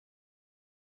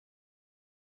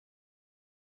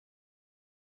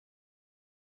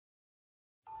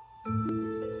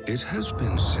It has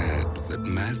been said that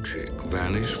magic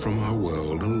vanished from our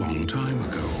world a long time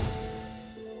ago.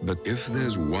 But if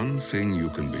there's one thing you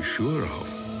can be sure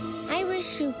of, I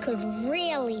wish you could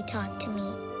really talk to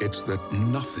me. it's that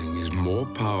nothing is more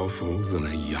powerful than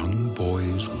a young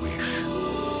boy's wish.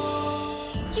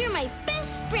 You're my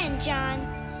best friend, John.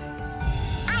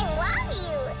 I love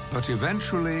you. But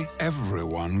eventually,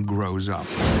 everyone grows up.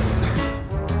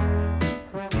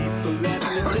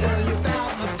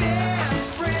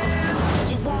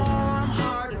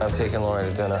 I'm taking Laurie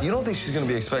to dinner. You don't think she's gonna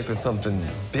be expecting something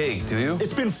big, do you?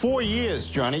 It's been 4 years,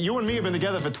 Johnny. You and me have been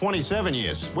together for 27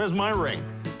 years. Where's my ring?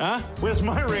 Huh? Where's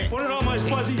my ring? What did all my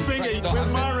fuzzy fingers?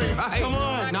 Where's my ring? Come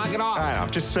on. Knock it off. All right,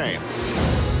 I'm just saying. Man.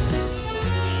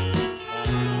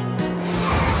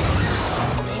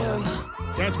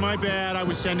 That's my bad. I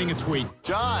was sending a tweet.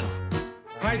 John.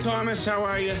 Hi, Thomas. How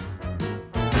are you?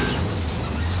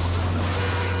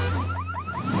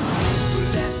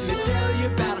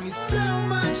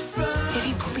 If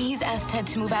you please ask Ted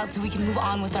to move out so we can move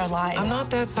on with our lives. I'm not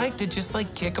that psyched to just,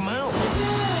 like, kick him out.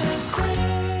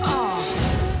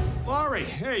 Oh, Laurie,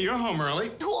 hey, you're home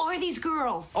early. who are these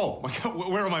girls? Oh, my God,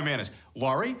 where are my manners?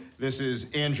 Laurie, this is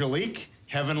Angelique,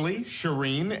 Heavenly,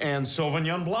 Shireen, and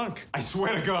Sauvignon Blanc. I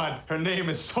swear to God, her name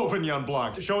is Sauvignon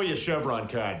Blanc. Show her your Chevron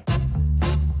card.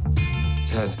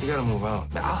 Ted, you gotta move out.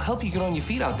 I'll help you get on your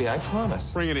feet out there, I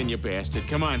promise. Bring it in, you bastard.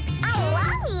 Come on. I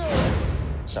love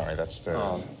you. Sorry, that's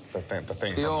the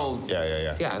thing. The old...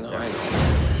 Yeah. Yeah, no, I know.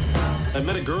 I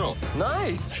met a girl.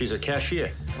 Nice. She's a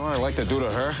cashier. You know what I like to do to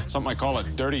her? Something I call a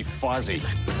dirty fuzzy.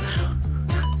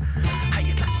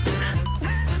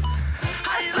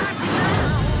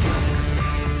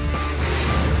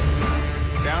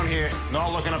 Down here,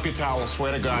 not looking up your towel,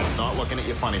 swear to God, not looking at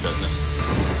your funny business.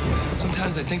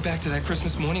 Sometimes I think back to that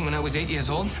Christmas morning when I was 8 years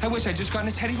old. I wish I'd just gotten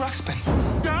a Teddy Ruxpin.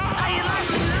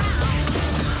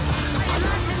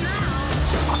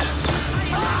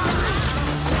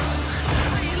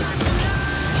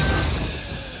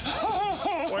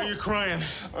 Why are you crying?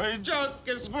 My junk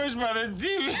gets squished by the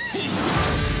TV.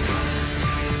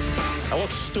 I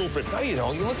look stupid. No, you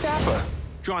don't. You look dapper.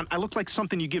 John, I look like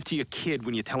something you give to your kid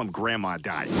when you tell him grandma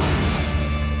died.